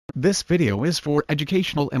This video is for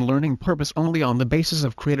educational and learning purpose only on the basis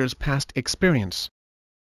of creators' past experience.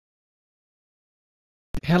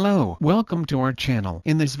 Hello, welcome to our channel.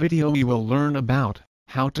 In this video you will learn about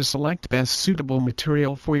how to select best suitable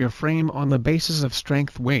material for your frame on the basis of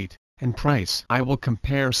strength, weight, and price. I will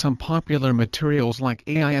compare some popular materials like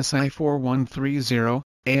AISI 4130,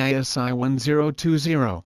 AISI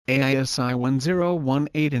 1020, AISI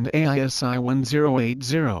 1018 and AISI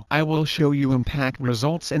 1080. I will show you impact,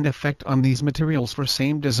 results and effect on these materials for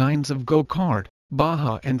same designs of go-kart,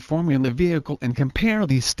 BAJA and Formula vehicle, and compare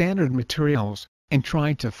these standard materials, and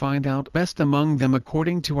try to find out best among them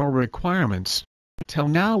according to our requirements. Till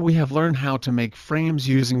now we have learned how to make frames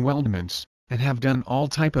using weldments, and have done all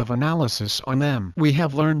type of analysis on them. We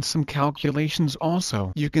have learned some calculations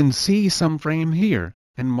also. You can see some frame here,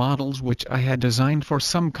 and models which I had designed for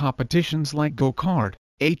some competitions like go-kart,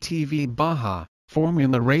 ATV BAJA,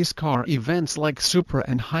 Formula race car events like Supra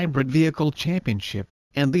and Hybrid Vehicle Championship,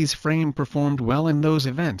 and these frame performed well in those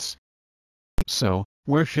events. So,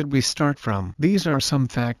 where should we start from? These are some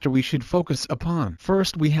factors we should focus upon.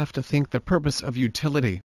 First, we have to think the purpose of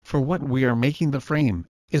utility, for what we are making the frame.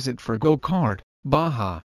 Is it for go-kart,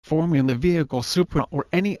 BAJA, Formula vehicle, Supra or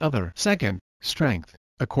any other? Second, strength.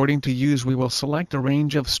 According to use we will select a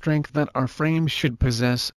range of strength that our frame should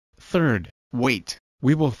possess. Third, weight.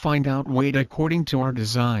 We will find out weight according to our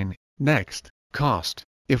design. Next, cost.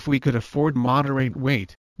 If we could afford moderate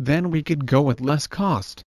weight, then we could go with less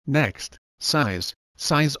cost. Next, size.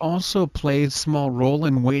 Size also plays small role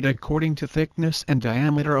in weight according to thickness and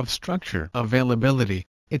diameter of structure. Availability.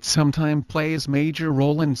 It sometimes plays major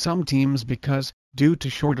role in some teams because, due to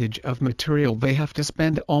shortage of material, they have to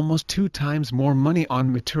spend almost 2 times more money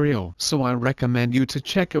on material. So I recommend you to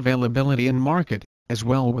check availability in market, as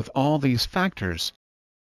well with all these factors.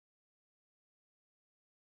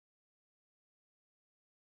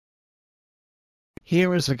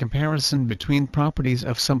 Here is a comparison between properties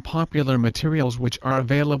of some popular materials which are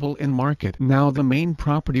available in market. Now the main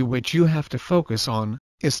property which you have to focus on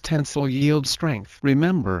is tensile yield strength.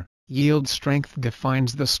 Remember, yield strength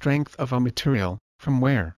defines the strength of a material, from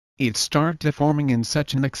where it starts deforming in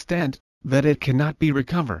such an extent that it cannot be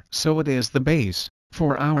recovered. So it is the base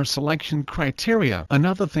for our selection criteria.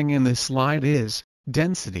 Another thing in this slide is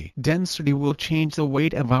density. Density will change the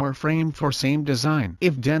weight of our frame for same design.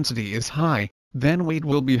 If density is high, then weight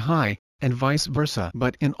will be high, and vice versa.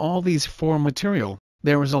 But in all these 4 material,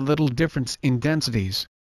 there is a little difference in densities.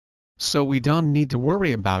 So we don't need to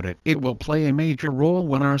worry about it. It will play a major role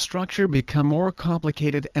when our structure become more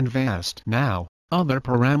complicated and vast. Now, other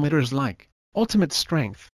parameters like ultimate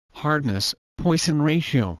strength, hardness, Poisson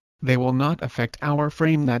ratio, they will not affect our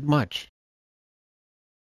frame that much.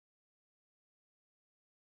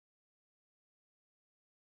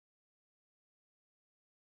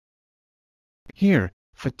 Here,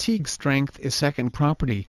 fatigue strength is second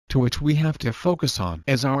property, to which we have to focus on,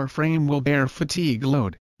 as our frame will bear fatigue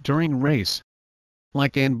load during race.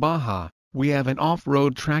 Like in BAJA, we have an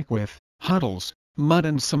off-road track with puddles, mud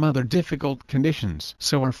and some other difficult conditions.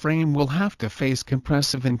 So our frame will have to face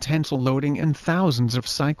compressive and tensile loading and thousands of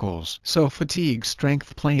cycles. So fatigue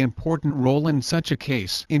strength play important role in such a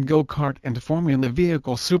case. In go-kart and Formula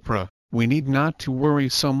vehicle Supra, we need not to worry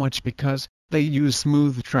so much because they use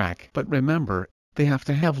smooth track. But remember, they have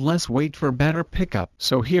to have less weight for better pickup.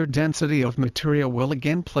 So here density of material will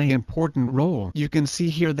again play important role. You can see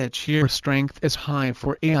here that shear strength is high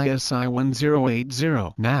for AISI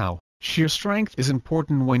 1080. Now, shear strength is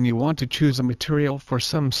important when you want to choose a material for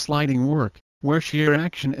some sliding work, where shear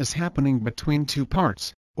action is happening between 2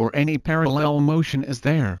 parts, or any parallel motion is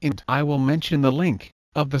there. And I will mention the link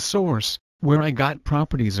of the source, where I got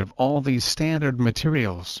properties of all these standard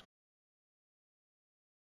materials.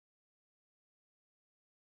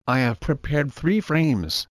 I have prepared 3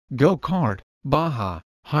 frames: go-kart, BAJA,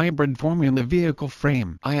 hybrid Formula vehicle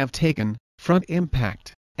frame. I have taken front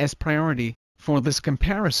impact as priority for this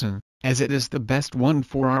comparison, as it is the best one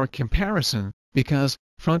for our comparison, because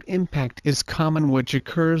front impact is common, which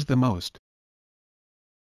occurs the most.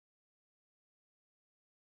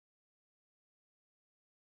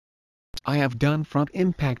 I have done front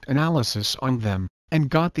impact analysis on them, and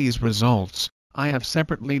got these results. I have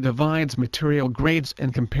separately divided material grades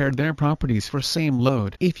and compared their properties for same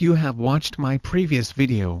load. If you have watched my previous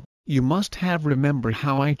video, you must have remembered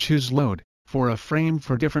how I choose load for a frame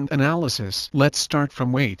for different analysis. Let's start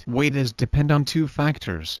from weight. Weight is depend on 2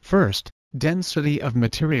 factors. First, density of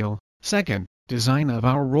material. Second, design of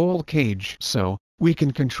our roll cage. So, we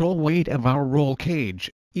can control weight of our roll cage,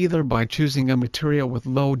 either by choosing a material with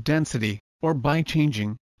low density, or by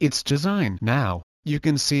changing its design. Now, you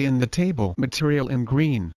can see in the table material in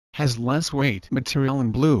green, has less weight. Material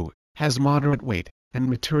in blue has moderate weight, and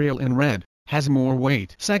material in red has more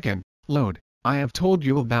weight. Second, load. I have told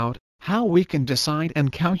you about how we can decide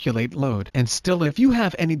and calculate load. And still, if you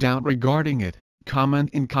have any doubt regarding it, comment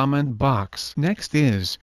in comment box. Next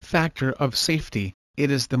is factor of safety. It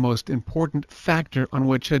is the most important factor on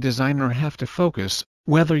which a designer have to focus,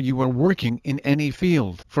 whether you are working in any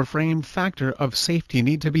field. For frame, factor of safety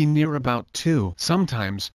need to be near about 2.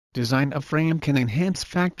 Sometimes, design a frame can enhance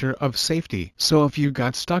factor of safety. So if you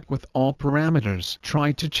got stuck with all parameters,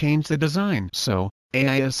 try to change the design. So,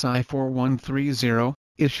 AISI 4130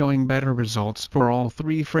 is showing better results for all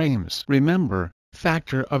 3 frames. Remember,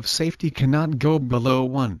 factor of safety cannot go below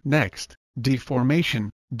 1. Next, deformation.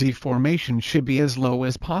 Deformation should be as low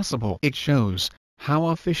as possible. It shows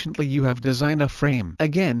how efficiently you have designed a frame.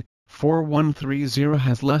 Again, 4130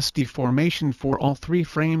 has less deformation for all 3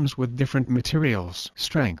 frames with different materials.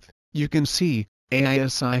 Strength. You can see,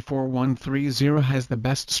 AISI 4130 has the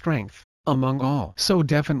best strength among all. So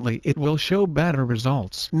definitely it will show better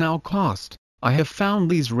results. Now cost. I have found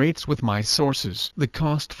these rates with my sources. The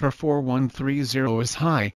cost for 4130 is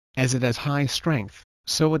high, as it has high strength.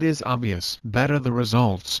 So it is obvious. Better the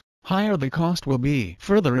results, higher the cost will be.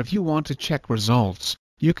 Further, if you want to check results,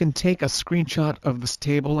 you can take a screenshot of this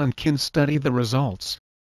table and can study the results.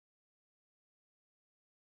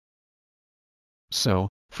 So,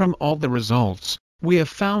 from all the results, we have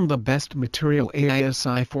found the best material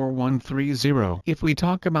AISI 4130. If we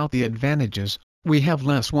talk about the advantages, we have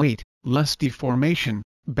less weight, less deformation,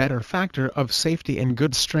 better factor of safety and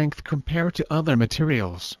good strength compared to other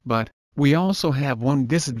materials. But we also have one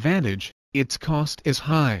disadvantage: its cost is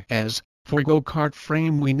high, as for go-kart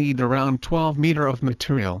frame we need around 12 meters of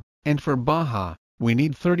material, and for BAJA, we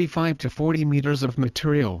need 35 to 40 meters of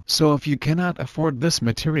material. So if you cannot afford this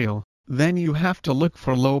material, then you have to look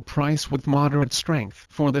for low price with moderate strength.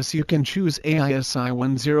 For this you can choose AISI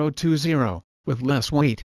 1020, with less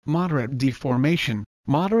weight, moderate deformation,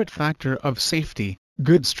 moderate factor of safety,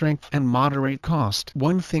 good strength and moderate cost.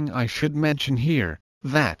 One thing I should mention here,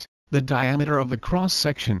 that the diameter of the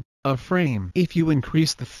cross-section of frame. If you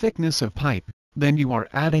increase the thickness of pipe, then you are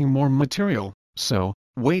adding more material, so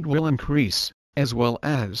weight will increase, as well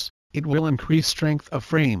as it will increase strength of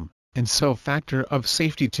frame, and so factor of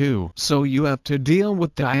safety too. So you have to deal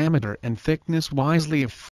with diameter and thickness wisely.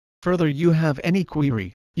 If further you have any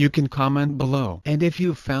query, you can comment below. And if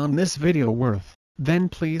you found this video worth, then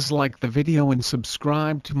please like the video and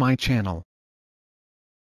subscribe to my channel.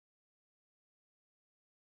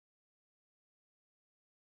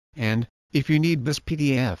 And, if you need this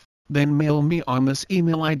PDF, then mail me on this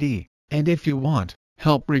email ID. And if you want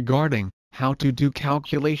help regarding how to do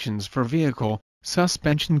calculations for vehicle,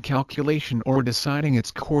 suspension calculation or deciding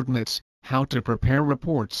its coordinates, how to prepare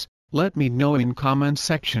reports, let me know in comment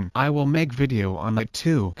section. I will make video on that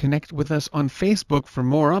too. Connect with us on Facebook for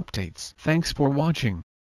more updates. Thanks for watching.